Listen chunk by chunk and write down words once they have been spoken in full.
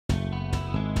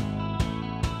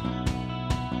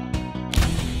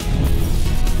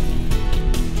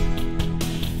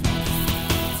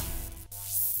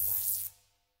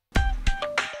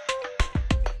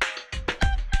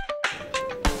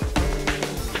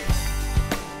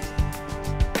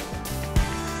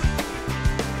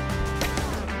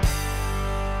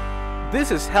This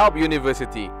is HELP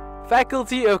University,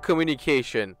 Faculty of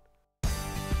Communication.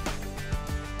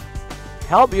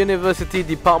 HELP University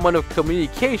Department of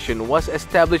Communication was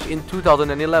established in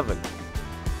 2011.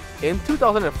 In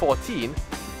 2014,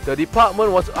 the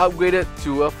department was upgraded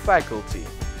to a faculty.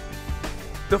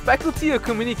 The Faculty of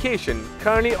Communication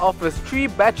currently offers 3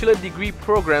 bachelor degree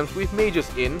programs with majors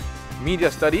in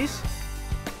Media Studies,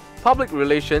 Public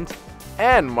Relations,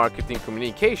 and Marketing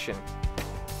Communication.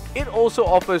 It also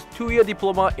offers 2-year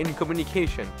diploma in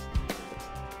communication.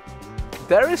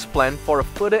 There is plan for a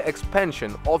further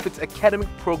expansion of its academic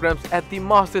programs at the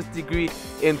master's degree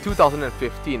in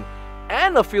 2015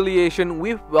 and affiliation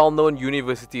with well-known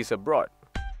universities abroad.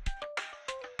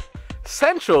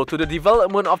 Central to the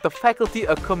development of the Faculty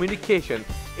of Communication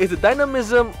is the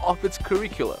dynamism of its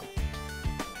curricula.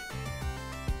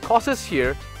 Courses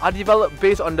here are developed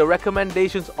based on the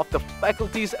recommendations of the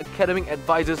faculty's academic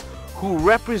advisors who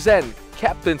represent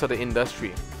captains of the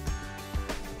industry.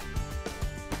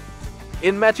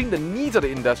 In matching the needs of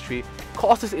the industry,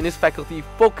 courses in this faculty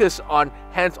focus on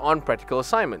hands-on practical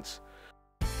assignments.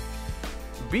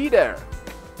 Be there,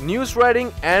 news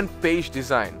writing and page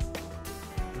design,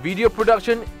 video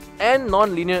production and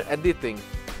non-linear editing,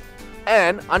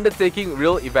 and undertaking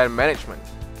real event management.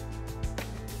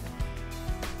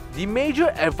 The major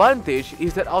advantage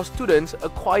is that our students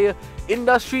acquire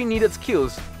industry-needed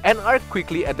skills and are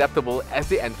quickly adaptable as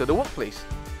they enter the workplace.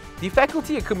 The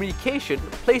Faculty of Communication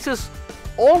places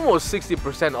almost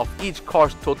 60% of each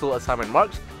course total assignment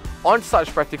marks on such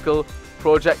practical,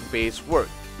 project-based work.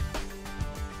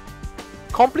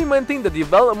 Complementing the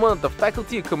development of the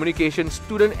Faculty of Communication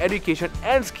student education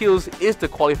and skills is the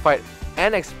qualified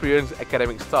and experienced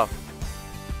academic staff.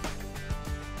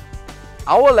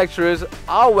 Our lecturers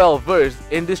are well versed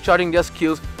in discharging their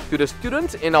skills to the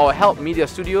students in our HELP Media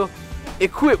Studio,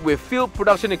 equipped with field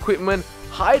production equipment,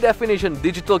 high-definition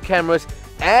digital cameras,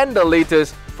 and the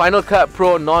latest Final Cut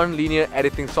Pro non-linear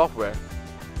editing software.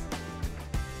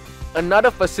 Another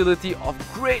facility of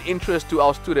great interest to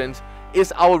our students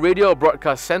is our Radio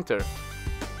Broadcast Center.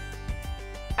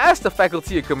 As the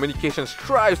Faculty of Communication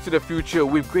strives to the future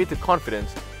with greater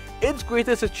confidence, its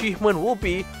greatest achievement will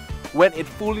be when it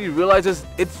fully realizes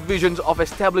its visions of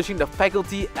establishing the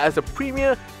faculty as a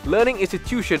premier learning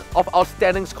institution of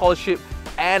outstanding scholarship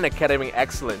and academic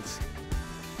excellence.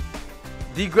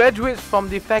 The graduates from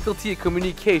the Faculty of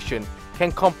Communication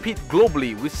can compete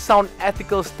globally with sound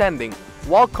ethical standing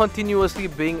while continuously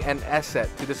being an asset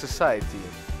to the society.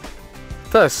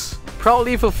 Thus,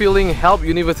 proudly fulfilling HELP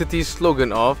University's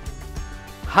slogan of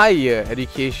Higher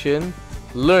Education,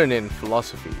 Learning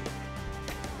Philosophy.